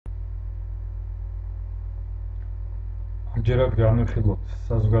ჯერად განვიხილოთ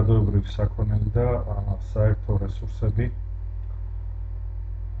საზოგადოებრივი საქონელი და საერთო რესურსები.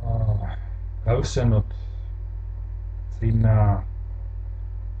 გავიხსენოთ წინა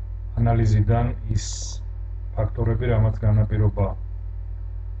ანალიზიდან ის ფაქტორები, რამაც განაპირობა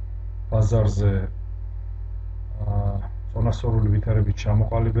ბაზარზე წონასწორული ვითარების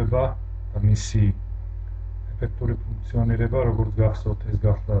ჩამოყალიბება და მისი ეფექტური ფუნქციონირება, როგორც გახსოვთ, ეს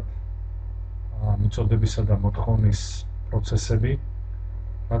გახლავთ მიწოდებისა და მოთხოვნის პროცესები,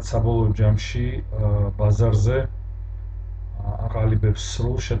 რაც საბოლოო ჯამში ბაზარზე აყალიბებს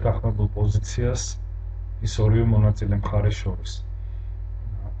სრულ შეთანხმებულ პოზიციას ის ორივე მონაწილე მხარეს შორის.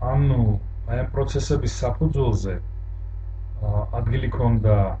 ანუ აი ამ პროცესების საფუძველზე ადგილი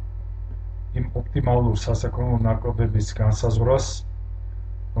ჰქონდა იმ ოპტიმალურ სასაქონლო ნაკლებების განსაზღვრას,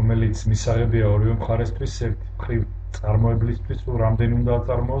 რომელიც მისაღებია ორივე მხარესთვის, ერთი მხრივ წარმოებლისთვის თუ რამდენი უნდა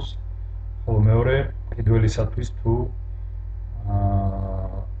აწარმოოს, ხოლო მეორე კიდველისათვის თუ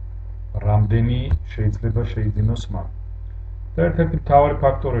რამდენი შეიძლება შეიძინოს მან. და ერთ-ერთი მთავარი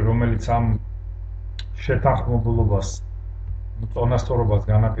ფაქტორი, რომელიც ამ შეთანხმებულობას, წონასწორობას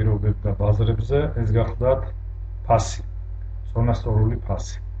განაპირობებდა ბაზრებზე, ეს გახლავთ ფასი, წონასწორული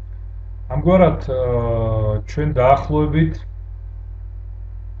ფასი. ამგვარად ჩვენ დაახლოებით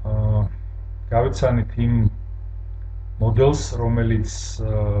გავეცანით იმ მოდელს, რომელიც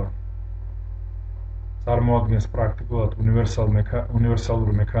წარმოადგენს პრაქტიკულად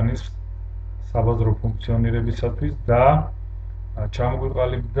უნივერსალური მექანიზმს საბაზრო ფუნქციონირებისათვის და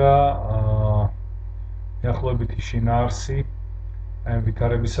ჩამოგვიყალიბდა მიახლოებითი შინაარსი ამ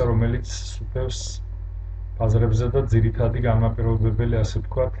ვითარებისა, რომელიც სუფევს ბაზრებზე და ძირითადი განმაპირობებელი, ასე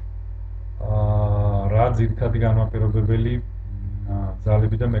ვთქვათ, რა ძირითადი განმაპირობებელი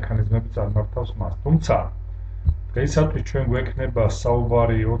ძალები და მექანიზმები წარმართავს მას. თუმცა დღეისათვის ჩვენ გვექნება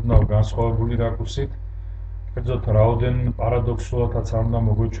საუბარი ოდნავ განსხვავებული რაკურსით, კერძოდ რაოდენ პარადოქსულადაც არ უნდა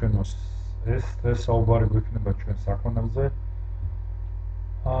მოგვეჩვენოს ეს დღეს საუბარი გვექნება ჩვენ საქონელზე,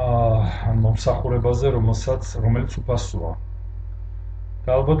 ან მომსახურებაზე, რომელიც უფასოა. და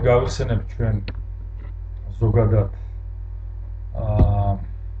ალბათ გავიხსენებთ ჩვენ ზოგადად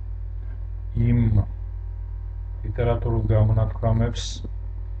იმ ლიტერატურულ გამონათქვამებს,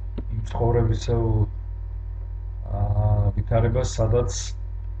 იმ ცხოვრებისეულ ვითარებას, სადაც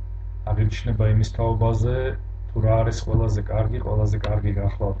აღინიშნება იმის თაობაზე, თუ რა არის ყველაზე კარგი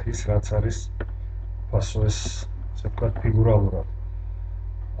გახლავთ ის, რაც არის უფასო, ეს ასე ვთქვათ ფიგურალურად.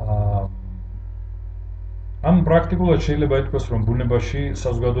 ან პრაქტიკულად შეიძლება ითქვას, რომ ბუნებაში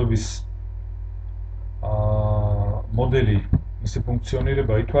საზოგადოების მოდელი, მისი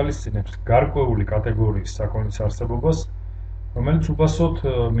ფუნქციონირება ითვალისწინებს გარკვეული კატეგორიის საქონლის არსებობას, რომელიც უფასოდ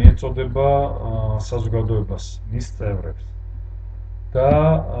მიეწოდება საზოგადოებას, მის წევრებს. და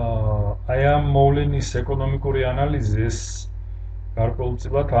აი ამ მოვლენის ეკონომიკური ანალიზი ეს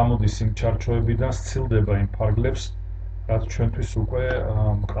გარკვეულწილად ამოდის იმ ჩარჩოებიდან, სცილდება იმ ფარგლებს, რაც ჩვენთვის უკვე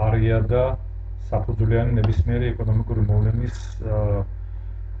მყარია და საფუძვლიანი ნებისმიერი ეკონომიკური მოვლენის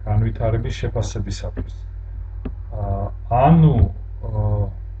განვითარების შეფასებისათვის. ანუ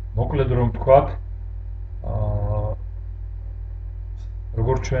მოკლედ რომ ვთქვათ,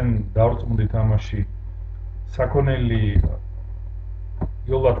 როგორც ჩვენ დავრწმუნდით ამაში, საქონელი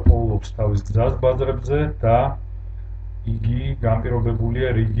იოლად პოულობს თავის გზას ბაზრებზე და იგი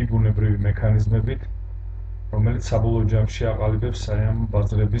განპირობებულია რიგი ბუნებრივი მექანიზმებით, რომელიც საბოლოო ჯამში აყალიბებს აი ამ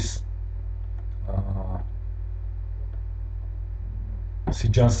ბაზრების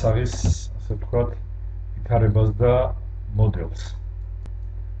სიჯანსაღის, ასე ვთქვათ, ვითარებას და მოდელს.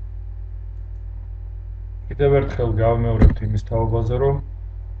 კიდევ ერთხელ გავიმეორებთ იმის თაობაზე, რომ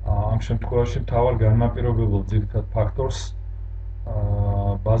ამ შემთხვევაში მთავარ განმაპირობებელ ძირითად ფაქტორს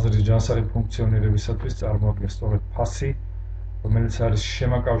ბაზრის ჯანსაღი ფუნქციონირებისათვის წარმოადგენს სწორედ ფასი, რომელიც არის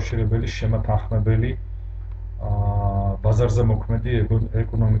შემაკავშირებელი, შემათანხმებელი ბაზარზე მოქმედი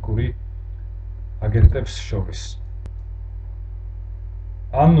ეკონომიკური აგენტებს შორის.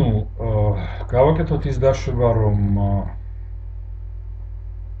 ანუ გავაკეთოთ ის დაშვება, რომ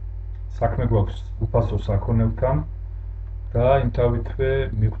საქმე გვაქვს უფასო საქონელთან და იმთავითვე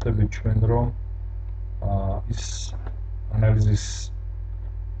მივხვდებით ჩვენ, რომ ის ანალიზის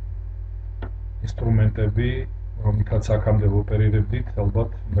ინსტრუმენტები, რომლითაც აქამდე ოპერირებდით, ალბათ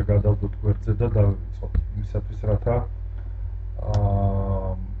უნდა გადავდოთ გვერდზე და დავივიწყოთ იმისათვის, რათა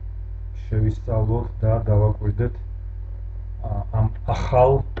შევისწავლოთ და დავაკვირდეთ ამ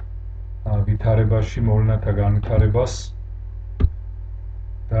ახალ ვითარებაში მოვლენათა განვითარებას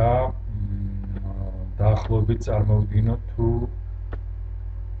და დაახლოებით წარმოვიდგინოთ, თუ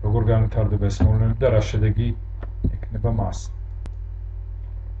როგორ განვითარდება ეს მოვლენები და რა შედეგი ექნება მას.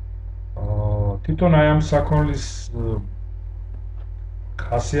 თვითონ აი ამ საქონლის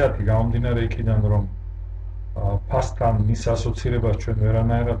ხასიათი გამომდინარე იქიდან, რომ ფასთან მის ასოცირებას ჩვენ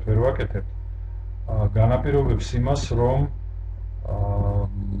ვერანაირად ვერ ვაკეთებთ, განაპირობებს იმას, რომ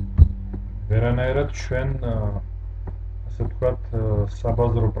ვერანაირად ჩვენ ასე ვთქვათ,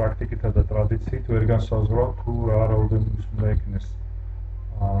 საბაზრო პრაქტიკითა და ტრადიციით ვერ განსაზღვრავთ თუ რა რაოდენობის უნდა იქნეს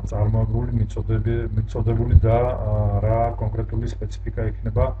წარმოებული, მიწოდებული და რა კონკრეტული სპეციფიკა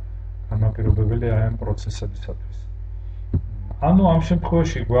იქნება განაპირობებელი აი ამ პროცესებისათვის. ანუ ამ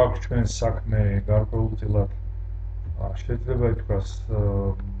შემთხვევაში გვაქვს ჩვენ საქმე გარკვეულწილად შეიძლება ითქვას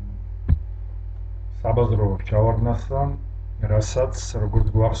საბაზრო ჯავარდნასთან, რასაც როგორც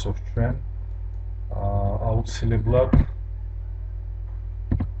გვახსოვს ჩვენ აუცილებლად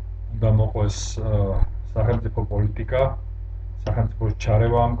უნდა მოყვეს სახელმწიფო პოლიტიკა, სახელმწიფოს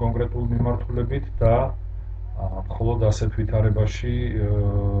ჩარევა ამ კონკრეტულ მიმართულებით და მხოლოდ ასეთ ვითარებაში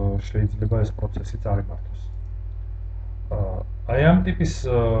შეიძლება ეს პროცესი წარიმართოს. აი ამ ტიპის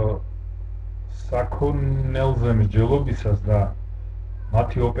საქონელზე მსჯელობისას და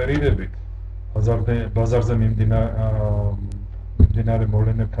მათი ოპერირებით ბაზარზე მიმდინარე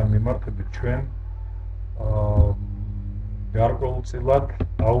მოვლენებთან მიმართებით ჩვენ გარკვეულწილად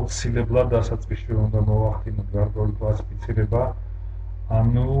აუცილებლად დასაწყისში უნდა მოვახდინოთ გარკვეული კლასიფიცირება,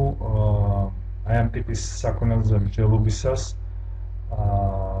 ანუ აი ამ ტიპის საქონელზე მსჯელობისას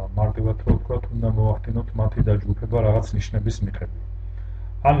მარტივად რო ვთქვათ, უნდა მოვახდინოთ მათი დაჯგუფება რაღაც ნიშნების მიხედვით.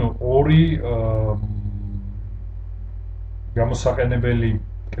 ანუ ორი გამოსაყენებელი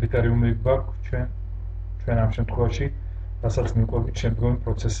კრიტერიუმი გვაქვს ჩვენ ამ შემთხვევაში, რასაც მივყვებით შემდგომი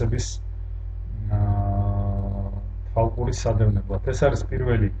პროცესების თვალყურის სადევნებლად. ეს არის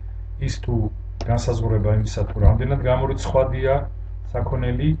პირველი ის თუ განსაზღვრება იმისა, თუ რამდენად გამორიცხვადია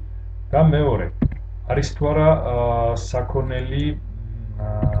საქონელი და მეორე არის თუ არა საქონელი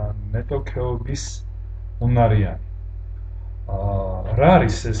მეტოქეობის უნარიანი. რა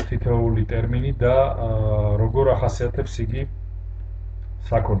არის ეს თითოეული ტერმინი და როგორ ახასიათებს იგი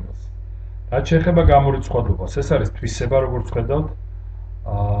საქონელს? რაც შეეხება გამორიცხვადობას, ეს არის თვისება, როგორც ხედავთ,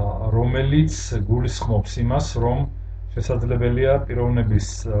 რომელიც გულისხმობს იმას, რომ შესაძლებელია პიროვნების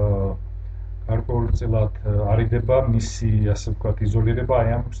გარკვეულწილად არიდება, მისი ასე ვთქვათ იზოლირება აი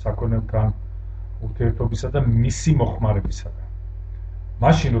ამ საქონელთან ურთიერთობისა და მისი მოხმარებისაგან.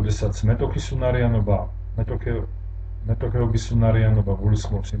 მაშინ, როდესაც მეტოქეობის უნარიანობა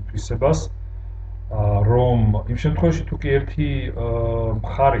გულისხმობს იმ თვისებას, რომ იმ შემთხვევაში თუ კი ერთი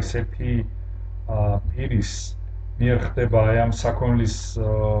მხარის, ერთი პირის მიერ ხდება აი ამ საქონლის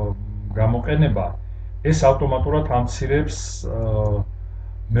გამოყენება, ეს ავტომატურად ამცირებს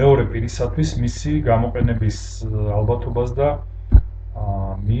მეორე პირისათვის მისი გამოყენების ალბათობას და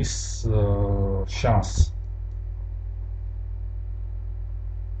მის შანსს.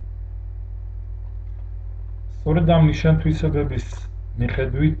 სწორედ ამ ნიშან-თვისებების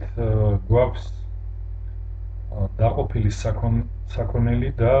მიხედვით გვაქვს დაყოფილი საქონელი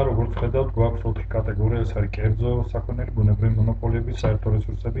და როგორც ხედავთ, გვაქვს 4 კატეგორია, ეს არის კერძო საქონელი, ბუნებრივი მონოპოლიები, საერთო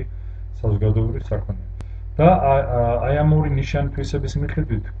რესურსები, საზოგადოებრივი საქონელი. და აი ამ ორი ნიშან-თვისების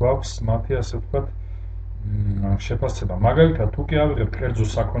მიხედვით გვაქვს მათი ასე ვთქვათ შეფასება. მაგალითად, თუ კი ავიღებთ კერძო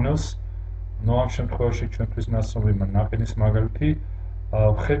საქონელს, ნუ ამ შემთხვევაში ჩვენთვის ნაცნობი ნაყინის მაგალითი,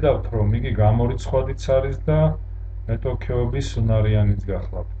 ვხედავთ, რომ იგი გამორიცხვადიც არის და მეტოქეობის უნარიანიც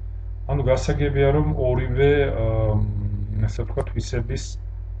გახლავთ. ანუ გასაგებია, რომ ორივე ასე ვთქვათ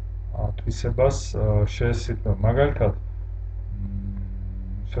თვისებას შეესწრო. მაგალითად,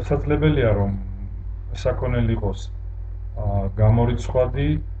 შესაძლებელია, რომ საქონელი იყოს გამორიცხვადი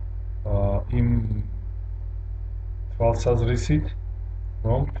იმ თვალსაზრისით,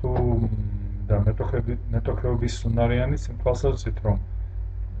 რომ თუ და მეტოქეობის უნარიანიც იმ თვალსაზრისით, რომ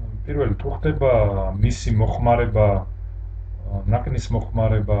პირველი თუ ხდება მისი მოხმარება, ნაყინის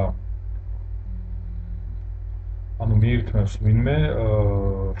მოხმარება, ანუ მიირთმევს ვინმე,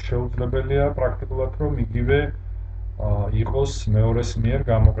 შეუძლებელია პრაქტიკულად, რომ იგივე იყოს მეორეს მიერ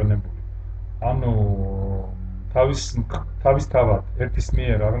გამოყენებული. ანუ თავისთავად ერთის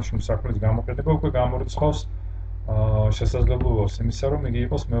მიერ აღნიშნული საქონლის გამოყენება უკვე გამორიცხავს შესაძლებლობას იმისა, რომ იგი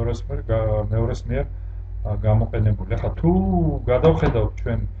იყოს მეორეს მიერ გამოყენებული. ახლა თუ გადავხედავთ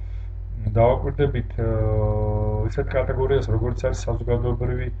ჩვენ დავაკვირდებით ისეთ კატეგორიას, როგორც არის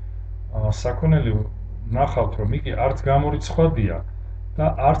საზოგადოებრივი საქონელი, ნახავთ, რომ იგი არც გამორიცხვადია და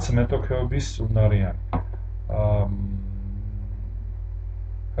არც მეტოქეობის უნარიანი.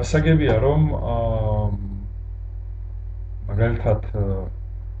 გასაგებია, რომ მაგალითად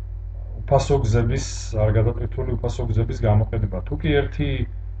უფასო გზების, არ გადატვირთული უფასო გზების გამოყენება. თუ კი ერთი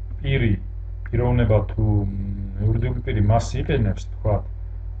პიროვნება თუ იურიდიული პირი მას იყენებს, თქვათ,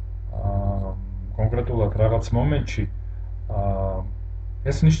 კონკრეტულად რაღაც მომენტში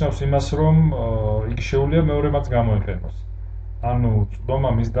ეს ნიშნავს იმას, რომ იგი შეუძლია მეორემაც გამოიყენოს. ანუ წვდომა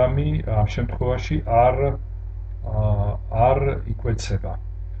მისდამი ამ შემთხვევაში არ იკვეცება.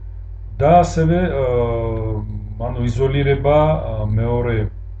 და ასევე ანუ იზოლირება მეორე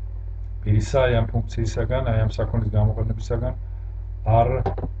პირისა ამ ფუნქციისაგან, ამ საქონლის გამოყენებისაგან არ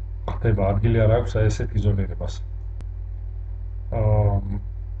ხდება, ადგილი არ აქვს ესეთ იზოლირებას.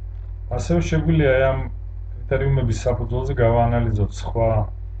 ასევე შეგვიძლია ამ კრიტერიუმების საფუძველზე გავაანალიზოთ სხვა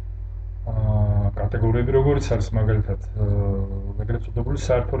კატეგორიები, როგორიც არის მაგალითად ეგრეთ წოდებული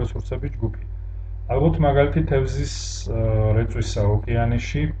საერთო რესურსების ჯგუფი. ალბათ მაგალითი თევზის რეწვისა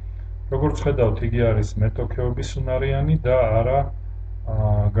ოკეანეში, როგორც ხედავთ, იგი არის მეტოქეობის უნარიანი და არა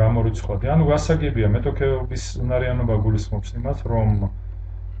გამორიცხვადი. ანუ გასაგებია, მეტოქეობის უნარიანობა გულისხმობს იმას, რომ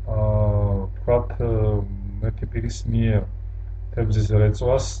თქვათ ერთი პირის მიერ თევზის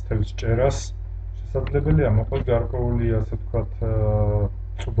რეწვას, თევზის ჭერას შესაძლებელია მოყოლ გარკვეული, ასე ვთქვათ,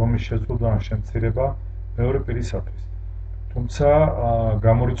 წვდომის შეცვლა ან შემცირება მეორე პირისათვის. თუმცა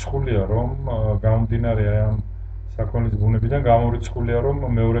გამორიცხულია, რომ გამომდინარე ამ საქონლის ბუნებიდან გამორიცხულია, რომ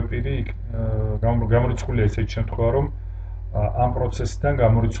მეორე პირი გამორიცხულია ისეთ შემთხვევა, რომ ამ პროცესიდან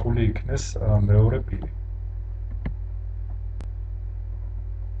გამორიცხული იქნეს მეორე პირი.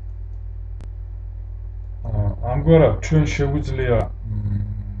 ამგვარად ჩვენ შეგვიძლია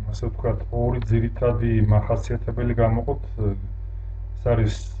ასე ვთქვათ, ორი ძირითადი მახასიათებელი გამოვყოთ. ეს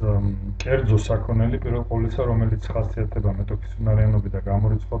არის კერძო საქონელი პირველ ყოვლისა, რომელიც ხასიათდება მეტოქის უნარიანობით და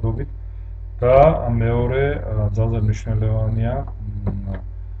გამორიცხვადობით და მეორე ძალზე მნიშვნელოვანია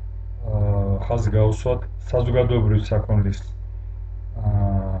ხაზი გაუსვათ საზოგადოებრივი საქონლის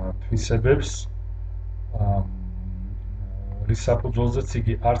თვისებებს, რის საფუძველზეც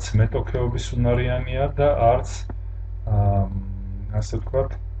იგი არც მეტოქეობის უნარიანია და არც ასე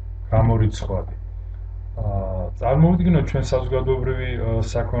ვთქვათ, გამორიცხვადი. წარმოვიდგინოთ ჩვენ საზოგადოებრივი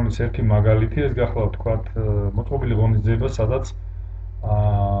საქონლის ერთი მაგალითი, ეს გახლავთ თქვათ მოწყობილი ღონისძიება, სადაც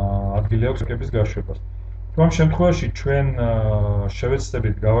ადგილი აქვს ეკების გაშვებას. თუ ამ შემთხვევაში ჩვენ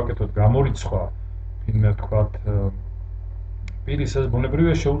შევეცდებით გავაკეთოთ გამორიცხვა, ვინმე თქვათ პირის ეს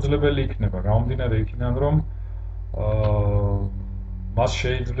ბუნებრივია შეუძლებელი იქნება, გამომდინარე იქიდან, რომ მას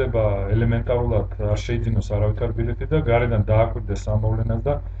შეიძლება ელემენტარულად არ შეიძინოს არავითარი ბილეთი და გარედან დააკვირდეს ამოვლენას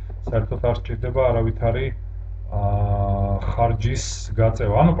და საერთოდ არ სჭირდება არავითარი ხარჯის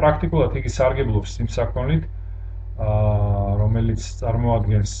გაწევა. ანუ პრაქტიკულად იგი სარგებლობს იმ საქონლით, რომელიც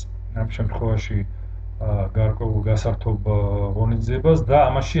წარმოადგენს ამ შემთხვევაში გარკვეულ გასართობ ღონისძიებას და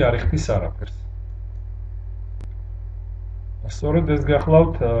ამაში არ იხდის არაფერს. სწორედ ეს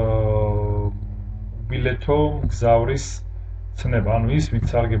გახლავთ უბილეთო მგზავრის ცნება, ანუ ის, ვინც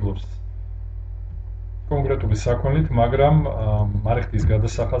სარგებლობს კონკრეტული საქონლით, მაგრამ არ იხდის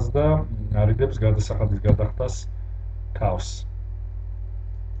გადასახადს და არიდებს გადასახადის გადახდას თავს.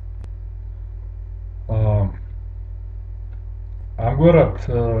 ამგვარად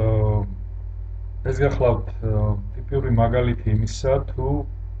ეს გახლავთ ტიპიური მაგალითი იმისა, თუ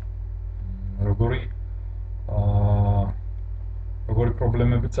როგორი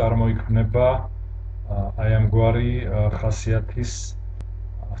პრობლემები წარმოიქმნება აი ამგვარი ხასიათის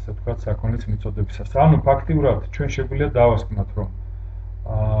ასე ვთქვათ საქონლის მიწოდებისას. ანუ ფაქტიურად ჩვენ შეგვიძლია დავასკვნათ, რომ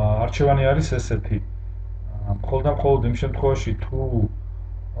არჩევანი არის ესეთი. მხოლოდ და მხოლოდ იმ შემთხვევაში, თუ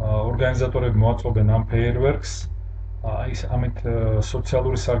ორგანიზატორები მოაწყობენ ამ ფეიერვერკს, ის ამით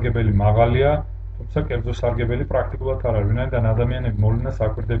სოციალური სარგებელი მაღალია, თუმცა კერძო სარგებელი პრაქტიკულად არ არის, ვინაიდან ადამიანები მოვლენას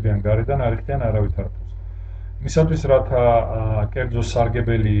აკვირდებიან გარედან, არ იხდიან არავითარ ფულს. იმისათვის, რათა კერძო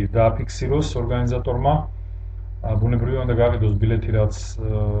სარგებელი დააფიქსიროს ორგანიზატორმა, ბუნებრივია უნდა გაყიდოს ბილეთი, რაც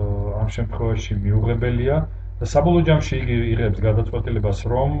ამ შემთხვევაში მიუღებელია და საბოლოო ჯამში იგი იღებს გადაწყვეტილებას,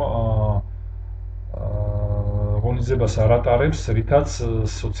 რომ ღონისძიებას არ ატარებს, რითაც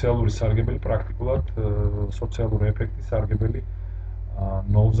სოციალური სარგებელი პრაქტიკულად სოციალური ეფექტი სარგებელი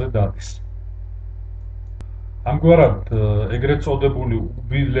ნოლზე დადის. ამგვარად ეგრეთ წოდებული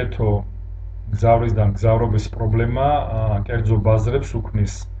უბილეთო მგზავრისგან მგზავრობის პრობლემა კერძო ბაზრებს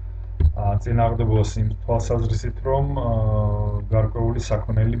უქმნის წინააღმდეგობას იმ თვალსაზრისით, რომ გარკვეული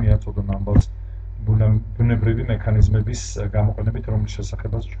საქონელი მიაწოდონ ამბავს ბუნებრივი მექანიზმების გამოყენებით, რომლის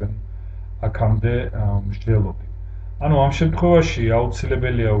შესახებაც ჩვენ აქამდე მსჯელობდით. ანუ ამ შემთხვევაში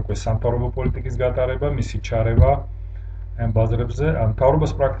აუცილებელია უკვე სამთავრობო პოლიტიკის გატარება, მისი ჩარევა ამ ბაზრებზე.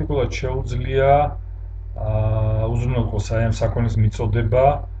 მთავრობას პრაქტიკულად შეუძლია უზრუნველყოს აი ამ საქონლის მიწოდება,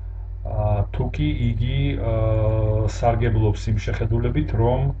 თუ კი იგი სარგებლობს იმ შეხედულებით,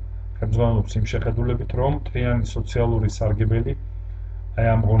 რომ ხელმძღვანელობს იმ შეხედულებით, რომ მთლიანი სოციალური სარგებელი აი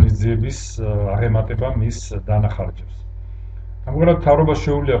ამ ღონისძიების აღემატება მის დანახარჯებს. ამგვარად მთავრობას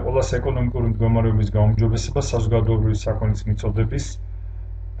შეუძლია ყველას ეკონომიკური მდგომარეობის გაუმჯობესება საზოგადოებრივი საქონლის მიწოდების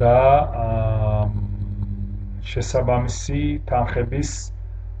და შესაბამისი თანხების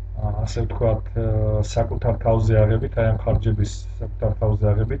ასე ვთქვათ, საკუთარ თავზე აღებით, აი ამ ხარჯების საკუთარ თავზე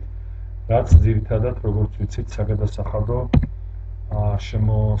აღებით, რაც ძირითადად, როგორც ვიცით, საგადასახადო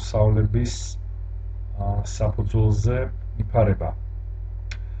შემოსავლების საფუძველზე იფარება.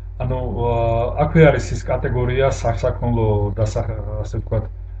 ანუ აქვე არის ის კატეგორია სასაქონლო ასე ვთქვათ,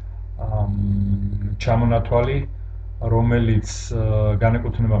 ჩამონათვალი, რომელიც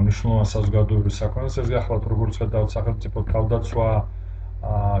განეკუთვნება მნიშვნელოვან საზოგადოებრივ საქონელს, ეს გახლავთ, როგორც ხედავთ, სახელმწიფო თავდაცვა,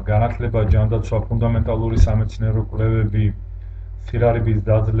 განათლება, ჯანდაცვა, ფუნდამენტალური სამეცნიერო კვლევები, სიღარიბის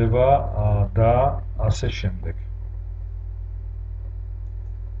დაძლევა და ასე შემდეგ.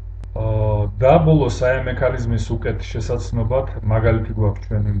 და ბოლოს აი ამ მექანიზმის უკეთ შესაძლებლად მაგალითი გვაქვს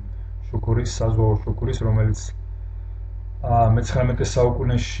ჩვენი შუქურის, საზღვაო შუქურის, რომელიც მე-19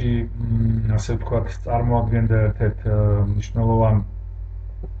 საუკუნეში ასე ვთქვათ, წარმოადგენდა ერთ-ერთ მნიშვნელოვან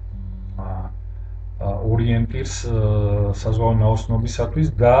ორიენტირს საზღვაო ნაოსნობისათვის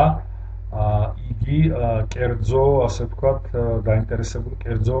და იგი კერძო, ასე ვთქვათ, დაინტერესებული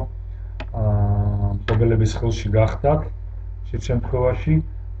კერძო მფლობელების ხელში გახდათ ხშირ შემთხვევაში,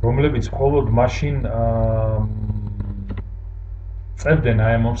 რომლებიც მხოლოდ მაშინ წერდნენ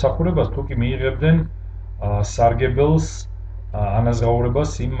აი ამ მომსახურებას, თუ კი მიიღებდნენ სარგებელს,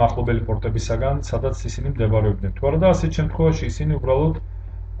 ანაზღაურებას იმ მახლობელი პორტებისაგან, სადაც ისინი მდებარეობდნენ. თუ არა და ასეთ შემთხვევაში ისინი უბრალოდ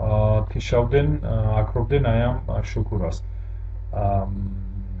თიშავდნენ, აქრობდნენ აი ამ შუქურას.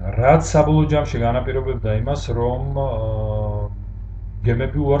 რაც საბოლოო ჯამში განაპირობებდა იმას, რომ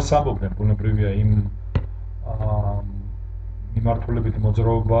გემები უარს ამბობდნენ, ბუნებრივია იმ მიმართულებით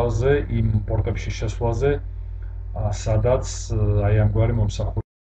მოძრაობაზე, იმ პორტებში შესვლაზე, სადაც აი ამგვარი მომსახურება